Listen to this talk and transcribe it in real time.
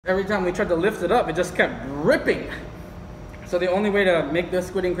every time we tried to lift it up, it just kept ripping. So the only way to make the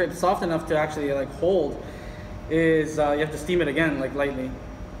squid ink crepe soft enough to actually like hold is you have to steam it again, like lightly.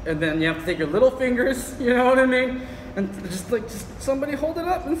 And then you have to take your little fingers, you know what I mean? And just somebody hold it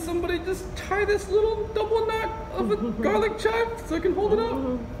up, and somebody just tie this little double knot of a garlic chive so I can hold it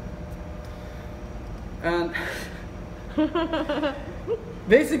up. And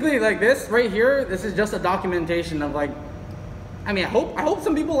basically, like this right here, this is just a documentation of like, I mean, I hope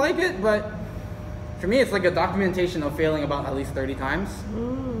some people like it, but for me, it's like a documentation of failing about at least 30 times.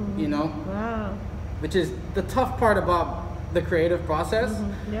 You know? Wow. Which is the tough part about the creative process.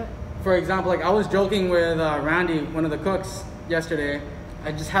 Yep. For example, like I was joking with Randy, one of the cooks, yesterday.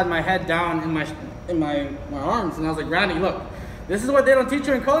 I just had my head down in my arms, and I was like, Randy, look, this is what they don't teach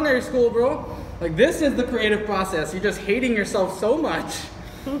you in culinary school, bro. Like, this is the creative process. You're just hating yourself so much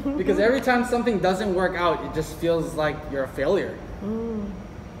because every time something doesn't work out, it just feels like you're a failure.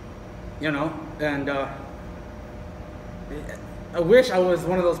 You know, and I wish I was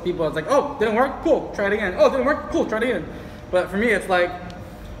one of those people. It's like, oh, didn't work, cool, try it again. Oh, didn't work, cool, try it again. But for me, it's like,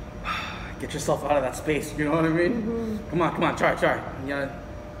 get yourself out of that space, you know what I mean? Come on, try. You gotta,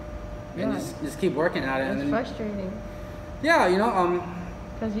 and just keep working at it. It's and then, frustrating. Yeah, you know,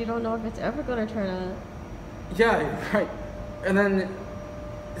 because you don't know if it's ever gonna turn out. Yeah, right. And then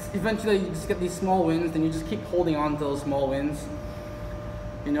eventually you just get these small wins, and you just keep holding on to those small wins.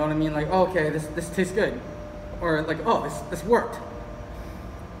 You know what I mean? Like, oh, okay, this tastes good. Or like, oh, this worked.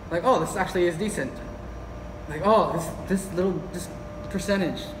 Like, oh, this actually is decent. Like, oh, this little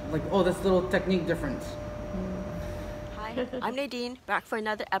percentage. Like, oh, this little technique difference. Hi, I'm Nadine, back for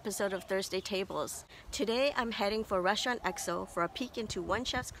another episode of Thursday Tables. Today, I'm heading for Restaurant EXO for a peek into one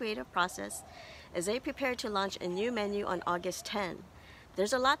chef's creative process as they prepare to launch a new menu on August 10.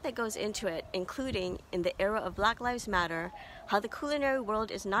 There's a lot that goes into it, including, in the era of Black Lives Matter, how the culinary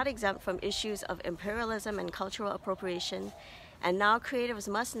world is not exempt from issues of imperialism and cultural appropriation, and now creatives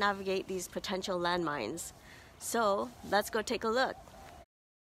must navigate these potential landmines. So, let's go take a look.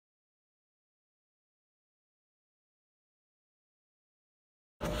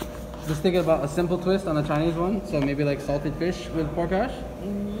 Just thinking about a simple twist on a Chinese one, so maybe like salted fish with pork hash.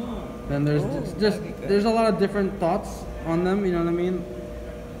 Then there's a lot of different thoughts on them, you know what I mean?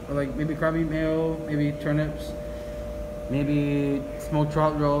 Or like maybe crabby mayo, maybe turnips, maybe smoked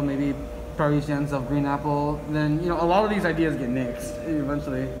trout roll, maybe Parisians of green apple. Then, you know, a lot of these ideas get nixed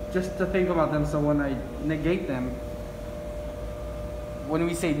eventually. Just to think about them, so when I negate them, when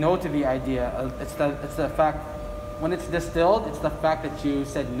we say no to the idea, it's the fact, when it's distilled, it's the fact that you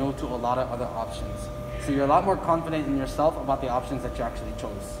said no to a lot of other options. So you're a lot more confident in yourself about the options that you actually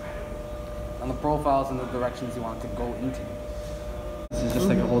chose, and the profiles and the directions you want to go into. This is just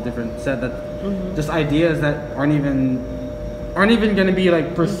like a whole different set that just ideas that aren't even going to be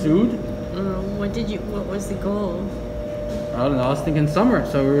like pursued. What was the goal? I don't know. I was thinking summer,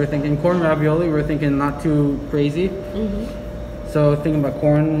 so we were thinking corn ravioli. We were thinking not too crazy. So thinking about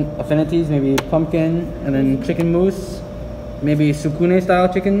corn affinities, maybe pumpkin, and then chicken mousse, maybe sukune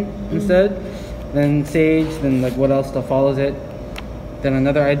style chicken instead. Then sage. Then like what else stuff follows it? Then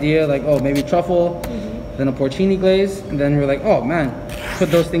another idea like, oh, maybe truffle. Then a porcini glaze. And then we're like, oh man,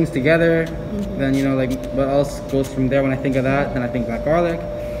 put those things together. Then, you know, like what else goes from there when I think of that? Then I think black garlic.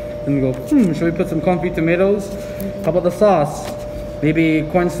 Then we go, should we put some confit tomatoes? How about the sauce? Maybe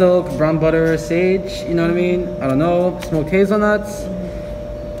corn silk, brown butter, sage, you know what I mean? I don't know, smoked hazelnuts,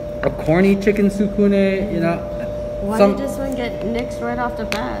 a corny chicken sukune, you know. Why did this one get nixed right off the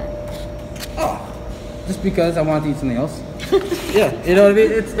bat? Oh, just because I wanted to eat something else. Yeah, you know what I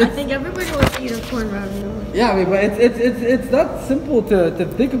mean? I think everybody wants to eat a corn ravioli. Yeah, I mean, but it's not simple to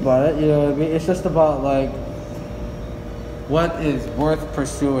think about it, you know what I mean? It's just about like, what is worth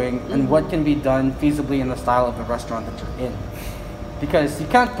pursuing and what can be done feasibly in the style of the restaurant that you're in. Because you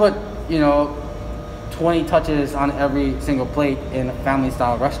can't put, you know, 20 touches on every single plate in a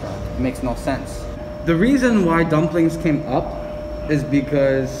family-style restaurant. It makes no sense. The reason why dumplings came up is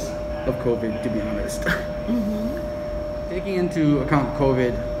because of COVID, to be honest. Taking into account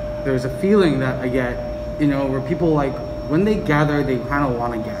COVID, there's a feeling that I get, you know, where people like, when they gather, they kind of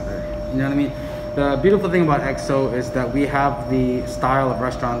want to gather. You know what I mean? The beautiful thing about EXO is that we have the style of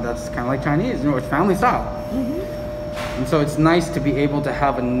restaurant that's kind of like Chinese, you know, it's family style. And so it's nice to be able to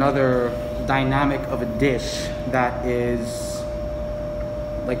have another dynamic of a dish that is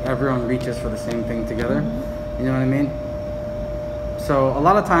like everyone reaches for the same thing together. You know what I mean? So a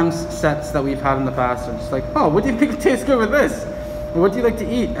lot of times sets that we've had in the past are just like, oh, what do you think tastes good with this? Or what do you like to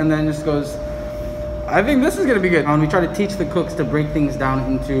eat? And then just goes, I think this is gonna be good. And we try to teach the cooks to break things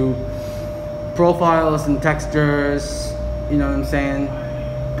down into profiles and textures, you know what I'm saying?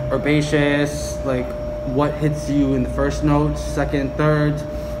 herbaceous, like what hits you in the first note, second, third,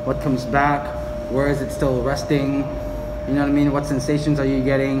 what comes back, where is it still resting, you know what I mean? What sensations are you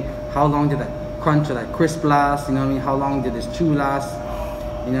getting? How long did that crunch or that crisp last? You know what I mean? How long did this chew last?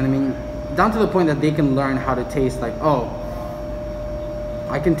 You know what I mean? Down to the point that they can learn how to taste, like, oh,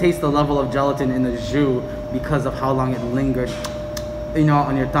 I can taste the level of gelatin in the jus because of how long it lingered, you know,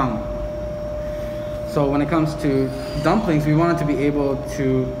 on your tongue. So when it comes to dumplings, we wanted to be able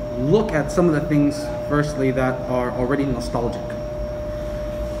to look at some of the things, firstly, that are already nostalgic.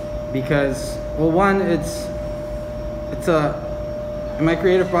 Because, well, one, it's in my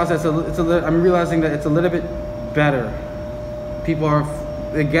creative process, I'm realizing that it's a little bit better.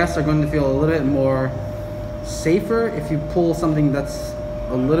 The guests are going to feel a little bit more safer if you pull something that's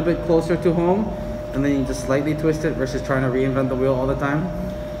a little bit closer to home, and then you just slightly twist it versus trying to reinvent the wheel all the time.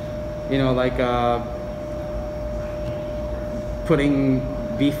 You know, like putting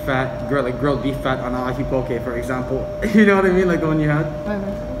beef fat, grilled beef fat on an ahi poke, for example. You know what I mean? Like the one you had?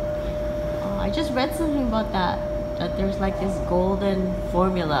 I just read something about that there's like this golden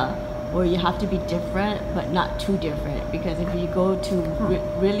formula where you have to be different but not too different, because if you go too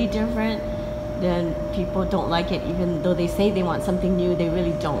really different, then people don't like it. Even though they say they want something new, they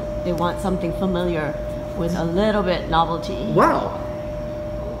really don't. They want something familiar with a little bit novelty. Wow.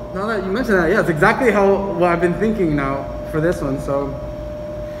 Now that you mention that, yeah, it's exactly what I've been thinking now for this one. So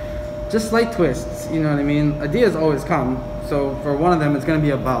just slight twists, you know what I mean? Ideas always come. So for one of them, it's going to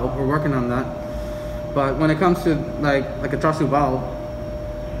be a bao. We're working on that. But when it comes to like a char siu bao,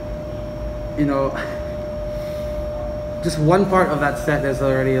 you know, just one part of that set is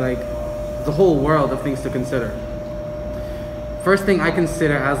already like the whole world of things to consider. First thing I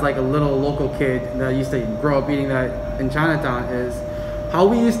consider as like a little local kid that used to grow up eating that in Chinatown is how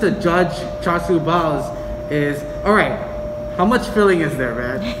we used to judge char siu baos is, all right, how much filling is there,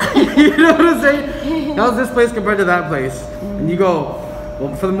 man? You know what I'm saying? How's this place compared to that place? And you go,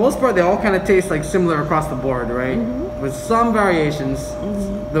 well, for the most part, they all kind of taste like similar across the board, right? With some variations.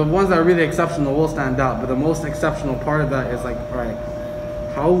 The ones that are really exceptional will stand out, but the most exceptional part of that is like, all right,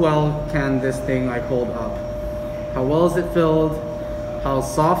 how well can this thing like hold up? How well is it filled? How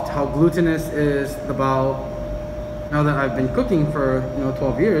soft, how glutinous is the bao? Now that I've been cooking for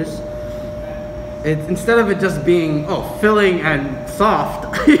 12 years, instead of it just being filling and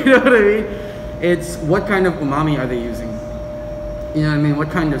soft, you know what I mean? It's what kind of umami are they using? You know what I mean? What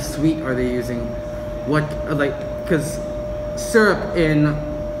kind of sweet are they using? Because syrup in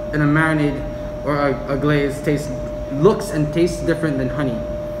a marinade or a glaze looks and tastes different than honey.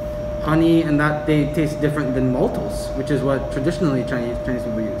 Honey and that they taste different than maltose, which is what traditionally Chinese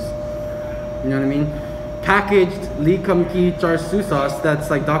people use. You know what I mean? Packaged Lee Kum Ki char siu sauce that's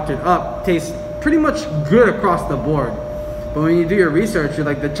like doctored up tastes pretty much good across the board. But when you do your research, you're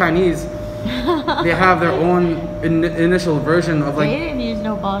like the Chinese, they have their own initial version of like. They didn't use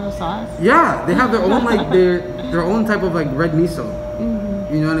no bottle sauce. Yeah, they have their own like their own type of like red miso.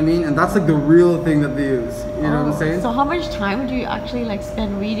 You know what I mean? And that's like the real thing that they use. You know what I'm saying? So how much time do you actually like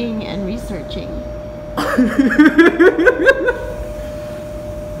spend reading and researching?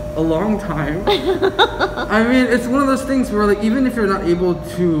 A long time. I mean, it's one of those things where like even if you're not able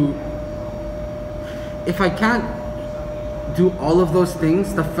to, if I can't do all of those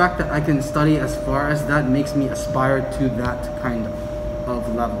things, the fact that I can study as far as that makes me aspire to that kind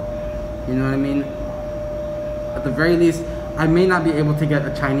of level. You know what I mean? At the very least, I may not be able to get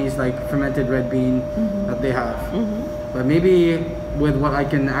a Chinese like fermented red bean that they have, but maybe with what I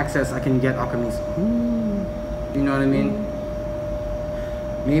can access, I can get akamiso. You know what I mean?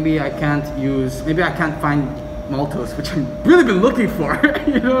 Maybe I can't find maltose, which I've really been looking for.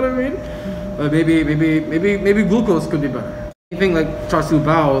 You know what I mean? But maybe glucose could be better. I think like char siu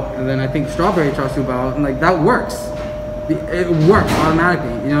bao, and then I think strawberry char siu bao, and like that works. It works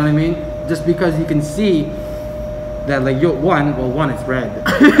automatically. You know what I mean? Just because you can see that like one, it's red.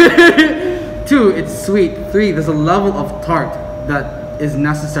 2, it's sweet. 3, there's a level of tart that is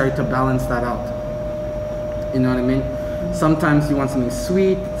necessary to balance that out. You know what I mean? Sometimes you want something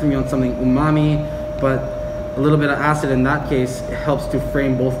sweet, you want something umami, but a little bit of acid in that case helps to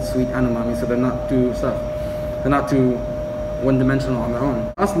frame both sweet and umami, so they're not too one-dimensional on their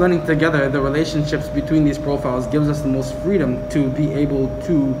own. Us learning together the relationships between these profiles gives us the most freedom to be able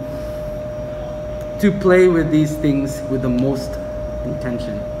to play with these things with the most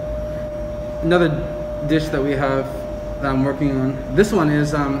intention. Another dish that we have that I'm working on, this one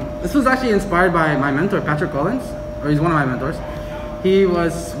is this was actually inspired by my mentor Patrick Collins, or he's one of my mentors. He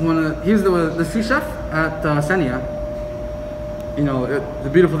was the sous chef at Senia. You know, the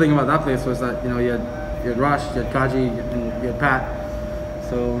beautiful thing about that place was that you had Rush, you had Kaji, and you had Pat.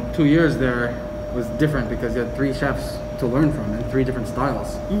 So 2 years there was different because you had 3 chefs to learn from and 3 different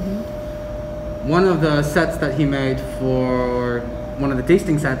styles. One of the sets that he made for one of the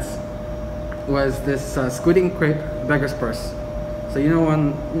tasting sets was this squid ink crepe beggar's purse. So you know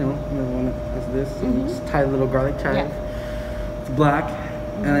one is this, you just tie a little garlic chive. It's black,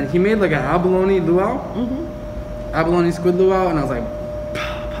 and then he made like an abalone luau, abalone squid luau, and I was like,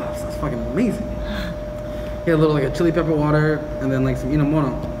 pops, that's fucking amazing. He had a little like a chili pepper water, and then like some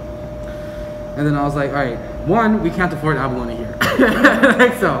inamono. And then I was like, all right, 1, we can't afford abalone here.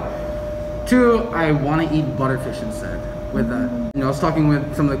 Like so. 2, I want to eat butterfish instead with that. I was talking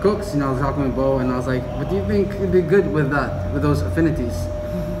with some of the cooks, I was talking with Bo, and I was like, what do you think would be good with that, with those affinities?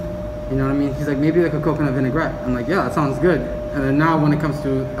 You know what I mean? He's like, maybe like a coconut vinaigrette. I'm like, yeah, that sounds good. And then now when it comes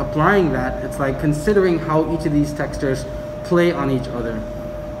to applying that, it's like considering how each of these textures play on each other.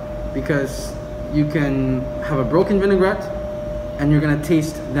 Because you can have a broken vinaigrette, and you're gonna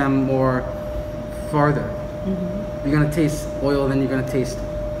taste them more farther. You're gonna taste oil, then you're gonna taste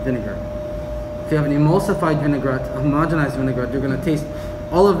vinegar. If you have an emulsified vinaigrette, a homogenized vinaigrette, you're gonna taste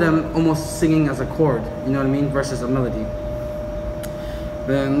all of them almost singing as a chord, you know what I mean, versus a melody.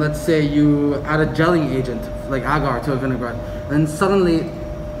 Then let's say you add a gelling agent, like agar, to a vinaigrette, then suddenly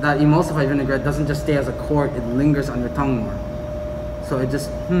that emulsified vinaigrette doesn't just stay as a chord, it lingers on your tongue more. So it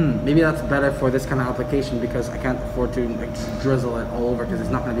just, maybe that's better for this kind of application because I can't afford to like drizzle it all over because it's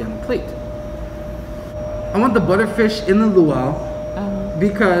not gonna be on the plate. I want the butterfish in the luau.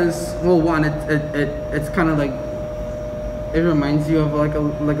 Because, well, 1, it's kind of like, it reminds you of like a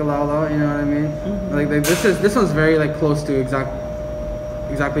lao lao, you know what I mean? Like this one's very like close to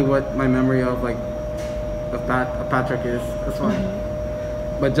exactly what my memory of like of Patrick is. This one,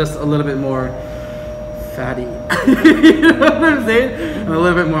 but just a little bit more fatty. You know what I'm saying? And a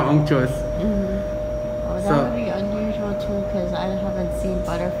little bit more unctuous. Oh, that would be unusual too, because I haven't seen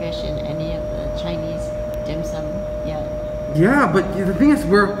butterfish in any of the Chinese dim sum yet. Yeah, but the thing is,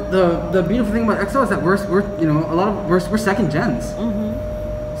 the beautiful thing about EXO is that we're we're second gens.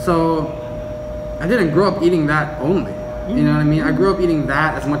 So I didn't grow up eating that only. You know what I mean? I grew up eating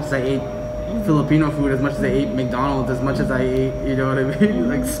that as much as I ate Filipino food, as much as I ate McDonald's, as much as I ate, you know what I mean,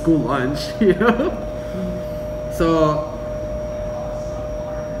 like school lunch. You know. So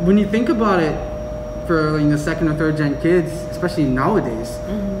when you think about it, for like the second or third gen kids, especially nowadays,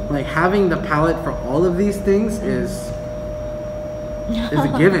 like having the palate for all of these things is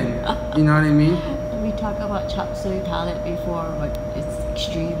a given. You know what I mean? We talked about chop suey palette before, but it's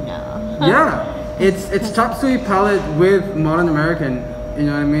extreme now. Yeah, it's chop suey palette with modern American. You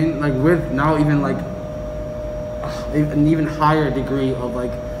know what I mean? Like with now even like an even higher degree of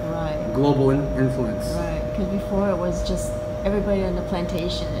like global influence. Right, because before it was just everybody on the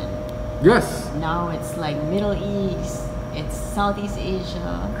plantation. Yes. Now it's like Middle East, it's Southeast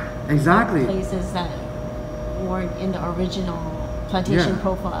Asia. Exactly. Places that weren't in the original plantation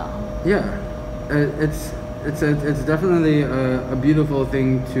profile. Yeah, it's definitely a beautiful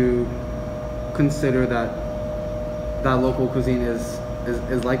thing to consider that local cuisine is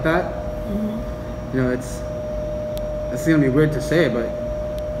like that. You know, it's gonna be weird to say, but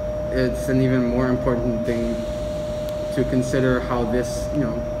it's an even more important thing to consider how this,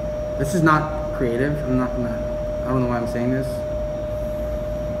 this is not creative. I don't know why I'm saying this.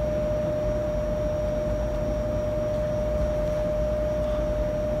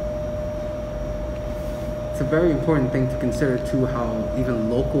 It's a very important thing to consider too, how even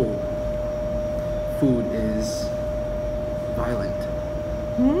local food is violent.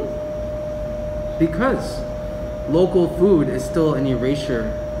 Because local food is still an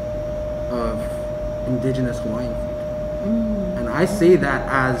erasure of indigenous Hawaiian food. And I say that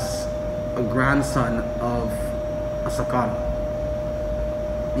as a grandson of a Sakata.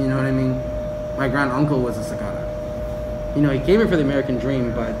 You know what I mean? My grand uncle was a Sakata. He came here for the American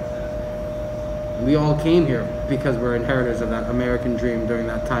dream, but we all came here because we're inheritors of that American dream during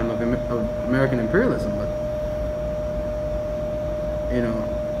that time of American imperialism. But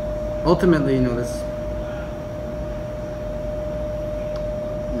ultimately, this,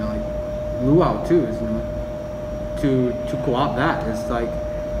 like luau too is, to co-opt that is like,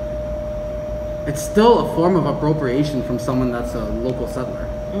 it's still a form of appropriation from someone that's a local settler.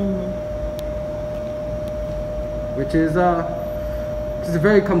 Which is a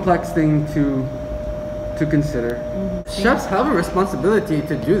very complex thing to consider. Chefs have a responsibility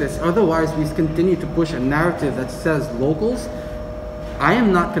to do this, otherwise we continue to push a narrative that says locals. I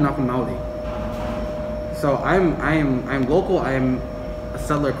am not Kanaka Maoli. So I am local, I am a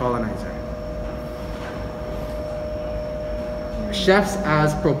settler colonizer. Chefs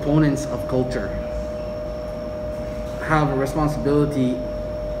as proponents of culture have a responsibility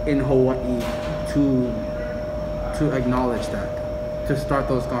in Hawaii to acknowledge that, to start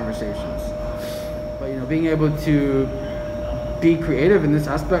those conversations. But you know, being able to be creative in this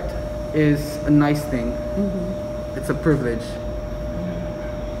aspect is a nice thing. It's a privilege,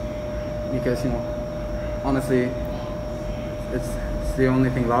 because you know, honestly, it's the only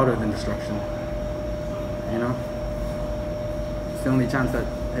thing louder than destruction. You know, it's the only chance that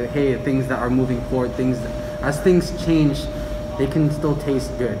hey, things that are moving forward, as things change, they can still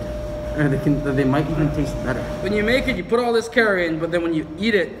taste good, or they might even taste better. When you make it, you put all this curry in, but then when you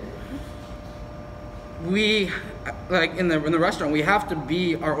eat it, we, like in the restaurant, we have to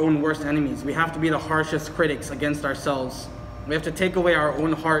be our own worst enemies. We have to be the harshest critics against ourselves. We have to take away our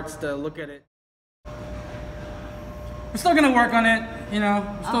own hearts to look at it. We're still gonna work on it, you know.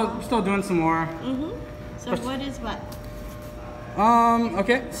 We're still doing some more. So what is what?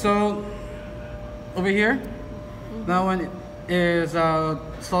 Okay, so over here, that one is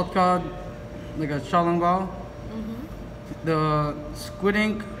salt cod, like a xiaolongbao. The squid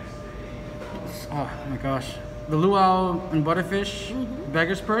ink, oh my gosh, the luau and butterfish,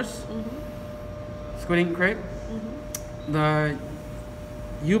 beggar's purse, squid ink crepe, the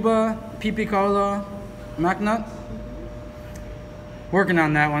yuba, pipi kaula, mac nut. Working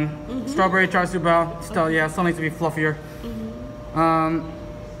on that one. Strawberry char siu bao, still needs to be fluffier.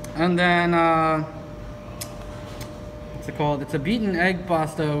 And then what's it called? It's a beaten egg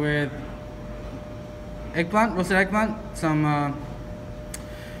pasta with eggplant, roasted eggplant, some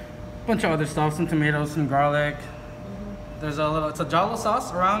bunch of other stuff, some tomatoes, some garlic. There's it's a jalo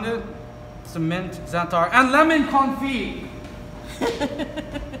sauce around it, some mint, xantar, and lemon confit.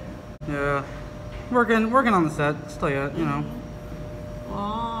 Yeah, working on the set still yet, you know.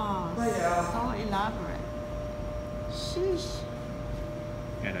 Wow, so elaborate. Sheesh.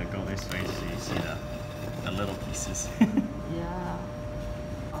 You gotta go this way so you see the little pieces. Yeah.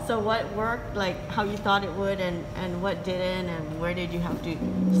 So what worked, like how you thought it would, and what didn't, and where did you have to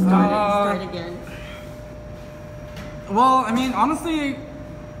start again? Well, I mean, honestly,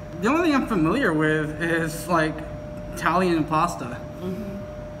 the only thing I'm familiar with is like Italian pasta.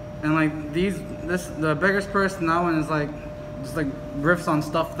 And like the beggar's purse, and that one is like just like riffs on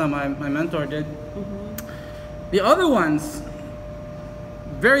stuff that my mentor did. The other ones,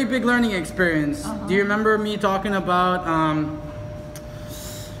 very big learning experience. Do you remember me talking about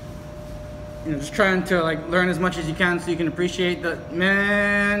you know, just trying to like learn as much as you can so you can appreciate the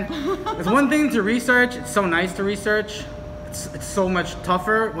man. It's one thing to research, it's so nice to research. It's so much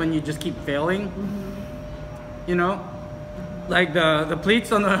tougher when you just keep failing. You know? Like the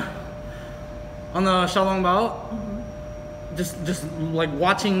pleats on the xiaolongbao. Just like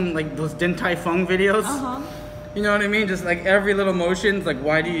watching like those Din Tai Fung videos. You know what I mean? Just like every little motion's like,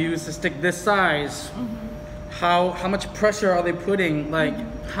 why do you use the stick this size? How much pressure are they putting? Like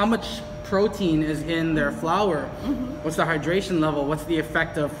how much protein is in their flour? What's the hydration level? What's the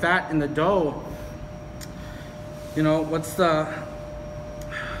effect of fat in the dough? You know, what's the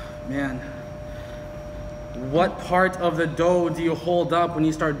what part of the dough do you hold up when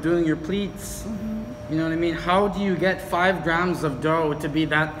you start doing your pleats? You know what I mean? How do you get 5 grams of dough to be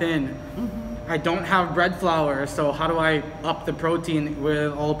that thin? I don't have bread flour, so how do I up the protein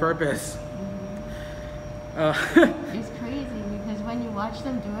with all purpose? It's crazy because when you watch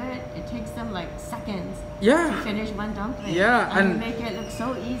them do it, it takes them like seconds to finish one dumpling. And make it look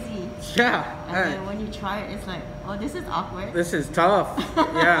so easy. And then when you try it, it's like, oh, this is awkward. This is tough.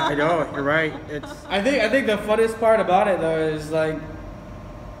 Yeah, I know. You're right. I think the funniest part about it though is like,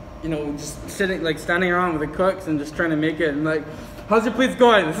 you know, just standing around with the cooks and just trying to make it, and like, how's your pleats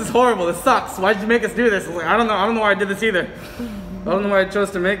going? This is horrible. This sucks. Why did you make us do this? Like, I don't know why I did this either. I don't know why I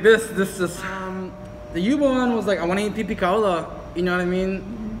chose to make this. This is the yuba one was like, I want to eat pipi kaula. You know what I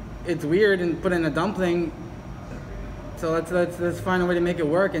mean? It's weird and put in a dumpling. So let's find a way to make it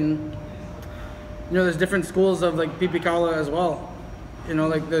work. And you know, there's different schools of like pipi kaula as well. You know,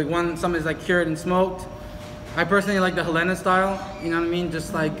 like some is like cured and smoked. I personally like the Helena style. You know what I mean?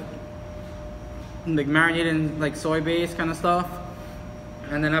 Just like marinated in like soy base kind of stuff.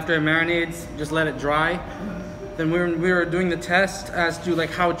 And then after it marinates, just let it dry. Then we were doing the test as to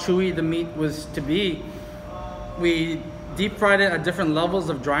like how chewy the meat was to be. We deep fried it at different levels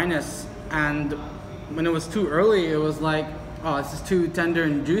of dryness, and when it was too early, it was like, oh, this is too tender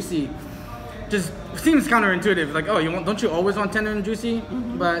and juicy. Just seems counterintuitive. Like, oh, don't you always want tender and juicy?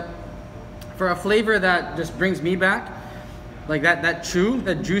 But for a flavor that just brings me back, like that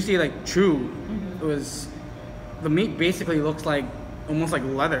juicy like chew, it was, the meat basically looks like almost like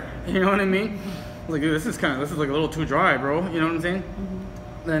leather. You know what I mean? Like, dude, this is like a little too dry, bro. You know what I'm saying?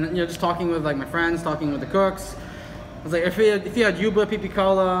 Then, you know, just talking with like my friends, talking with the cooks, I was like, if you had yuba,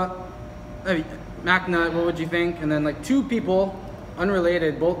 pipikala, macnut, what would you think? And then like 2 people,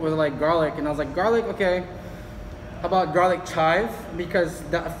 unrelated, both were like garlic, and I was like, garlic, okay. How about garlic chive? Because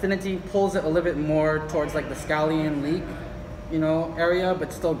the affinity pulls it a little bit more towards like the scallion leek, you know, area,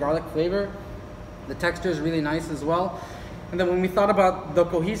 but still garlic flavor. The texture is really nice as well. And then when we thought about the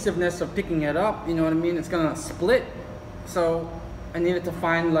cohesiveness of picking it up, you know what I mean? It's gonna split. So I needed to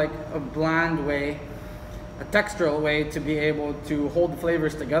find like a bland way, a textural way to be able to hold the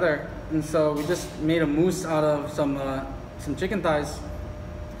flavors together. And so we just made a mousse out of some chicken thighs.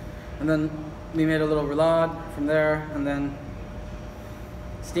 And then we made a little roulade from there, and then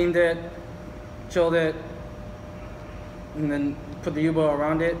steamed it, chilled it, and then put the yuba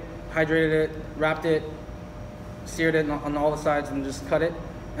around it, hydrated it, wrapped it, seared it on all the sides, and just cut it.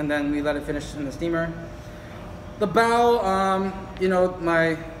 And then we let it finish in the steamer. The bao, you know,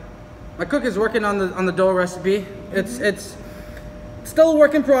 my cook is working on the dough recipe. It's still a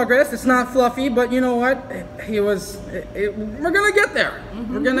work in progress. It's not fluffy, but you know what? We're gonna get there.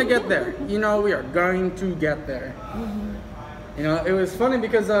 We're gonna get there. You know, we are going to get there. You know, it was funny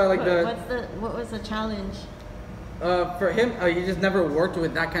because what was the challenge? For him, he just never worked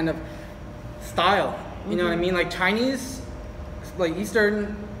with that kind of style. You know what I mean? Like Chinese, like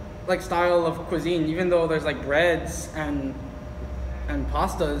Eastern, like style of cuisine. Even though there's like breads and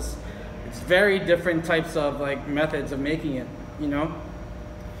pastas, it's very different types of like methods of making it. You know,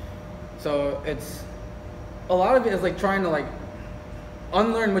 so it's a lot of it is like trying to like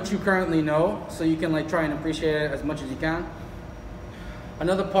unlearn what you currently know, so you can like try and appreciate it as much as you can.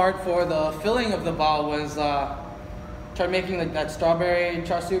 Another part for the filling of the bao was try making like that strawberry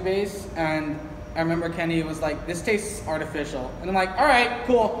char siu base, and I remember Kenny was like, "This tastes artificial," and I'm like, "All right,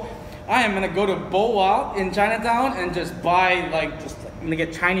 cool. I am gonna go to Boa in Chinatown and just buy like I'm gonna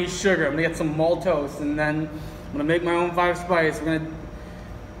get Chinese sugar. I'm gonna get some maltose, and then I'm gonna make my own 5 spice. We're gonna,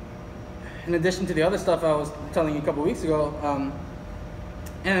 in addition to the other stuff I was telling you a couple weeks ago,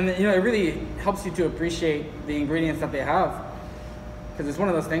 and you know, it really helps you to appreciate the ingredients that they have, because it's one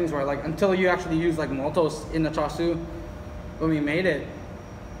of those things where like until you actually use like maltose in the char siu, when we made it,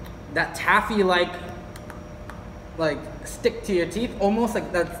 that taffy like stick to your teeth, almost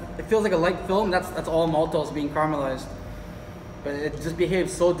like that. It feels like a light film. That's all maltose being caramelized, but it just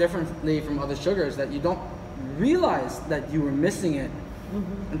behaves so differently from other sugars that you don't realize that you were missing it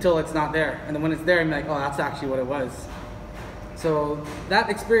until it's not there. And then when it's there, you're like, oh, that's actually what it was. So that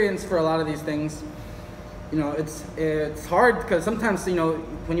experience for a lot of these things, you know, it's hard because sometimes, you know,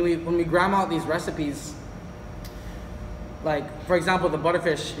 when we gram out these recipes, like for example the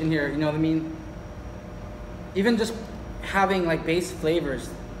butterfish in here, you know what I mean? Even just having like base flavors,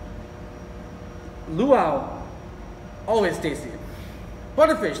 luau, always tasty.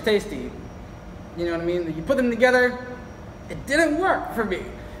 Butterfish, tasty. You know what I mean? You put them together, it didn't work for me.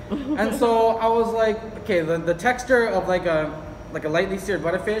 And so I was like, okay, the texture of like a lightly seared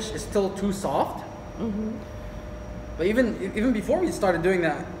butterfish is still too soft. But even before we started doing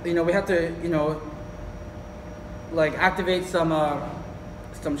that, you know, we had to, you know, like activate some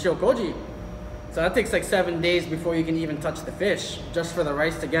shiokoji. So that takes like 7 days before you can even touch the fish, just for the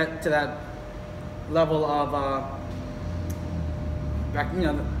rice to get to that level of you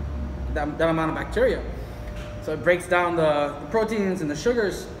know, that amount of bacteria. So it breaks down the proteins and the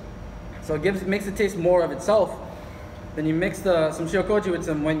sugars, so it makes it taste more of itself. Then you mix some shiokoji with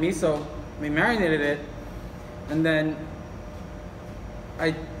some white miso. We marinated it, and then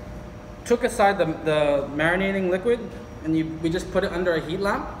I took aside the marinating liquid, and we just put it under a heat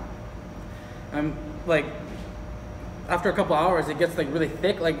lamp. And like after a couple hours, it gets like really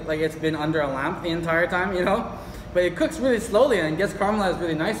thick, like it's been under a lamp the entire time, you know. But it cooks really slowly and it gets caramelized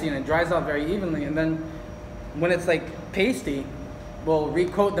really nicely, and it dries out very evenly. And then when it's like pasty, we'll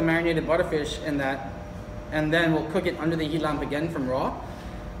recoat the marinated butterfish in that, and then we'll cook it under the heat lamp again from raw.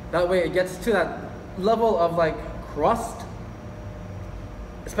 That way it gets to that level of like crust,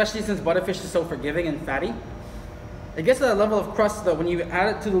 especially since butterfish is so forgiving and fatty. It gets to that level of crust that when you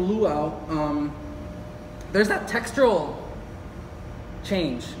add it to the luau, there's that textural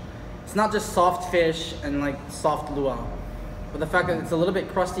change. It's not just soft fish and like soft luau, but the fact that it's a little bit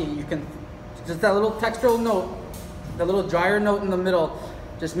crusty, you can, just that little textural note, the little drier note in the middle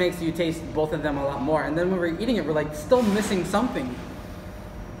just makes you taste both of them a lot more. And then when we're eating it, we're like still missing something.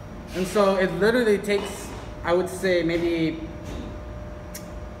 And so it literally takes, I would say, maybe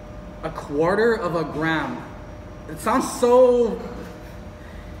a quarter of a gram. It sounds so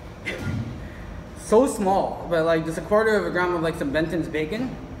small, but like just a quarter of a gram of like some Benton's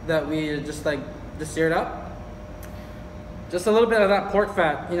bacon that we just seared up, just a little bit of that pork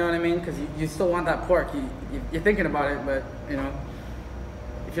fat, you know what I mean? Because you still want that pork. You're thinking about it, but you know,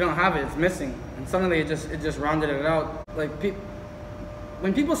 if you don't have it, it's missing. And suddenly it just rounded it out. Like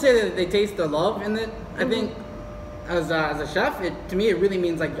when people say that they taste the love in it, I think as a chef, to me it really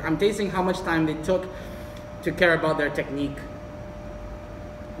means like I'm tasting how much time they took to care about their technique.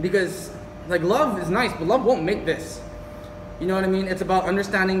 Because like love is nice, but love won't make this. You know what I mean? It's about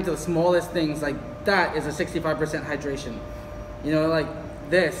understanding the smallest things. Like that is a 65% hydration. You know, like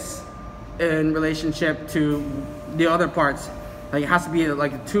this in relationship to the other parts. Like it has to be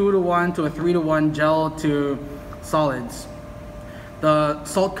like a 2-to-1 to a 3-to-1 gel to solids. The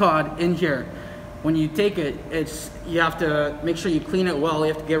salt cod in here, when you take it, you have to make sure you clean it well.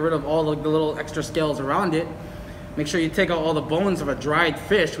 You have to get rid of all the little extra scales around it. Make sure you take out all the bones of a dried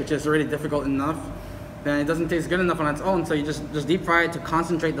fish, which is already difficult enough. Then it doesn't taste good enough on its own, so you just deep fry it to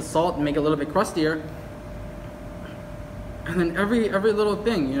concentrate the salt and make it a little bit crustier. And then every little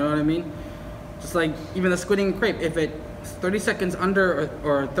thing, you know what I mean? Just like even the squid ink crepe, if it's 30 seconds under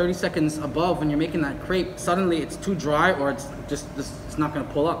or 30 seconds above when you're making that crepe, suddenly it's too dry or it's not gonna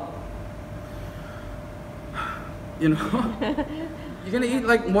pull up. You know? You're gonna eat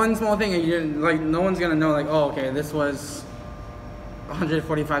like one small thing and you're like, no one's gonna know like, oh, okay, this was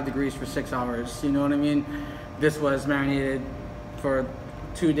 145 degrees for 6 hours. You know what I mean? This was marinated for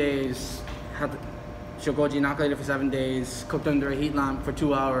 2 days, had the shogoji inoculated for 7 days, cooked under a heat lamp for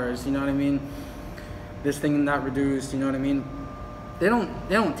 2 hours. You know what I mean? This thing and that reduced. You know what I mean? They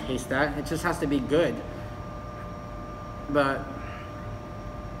don't taste that. It just has to be good. But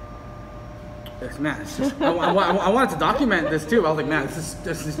man, it's just, I wanted to document this too. I was like, man,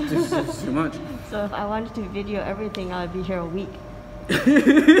 this is too much. So if I wanted to video everything, I would be here a week.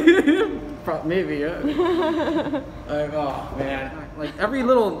 Maybe, yeah. Like, oh man, like every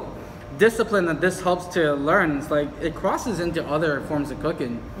little discipline that this helps to learn, it's like it crosses into other forms of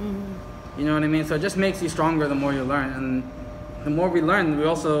cooking. You know what I mean? So it just makes you stronger the more you learn, and the more we learn, we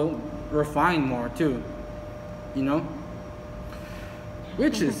also refine more too. You know,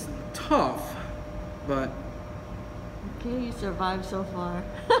 which is tough, but okay, you survived so far.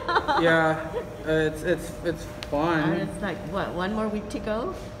 yeah, it's fun. And it's like what, one more week to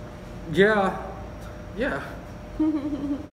go? Yeah.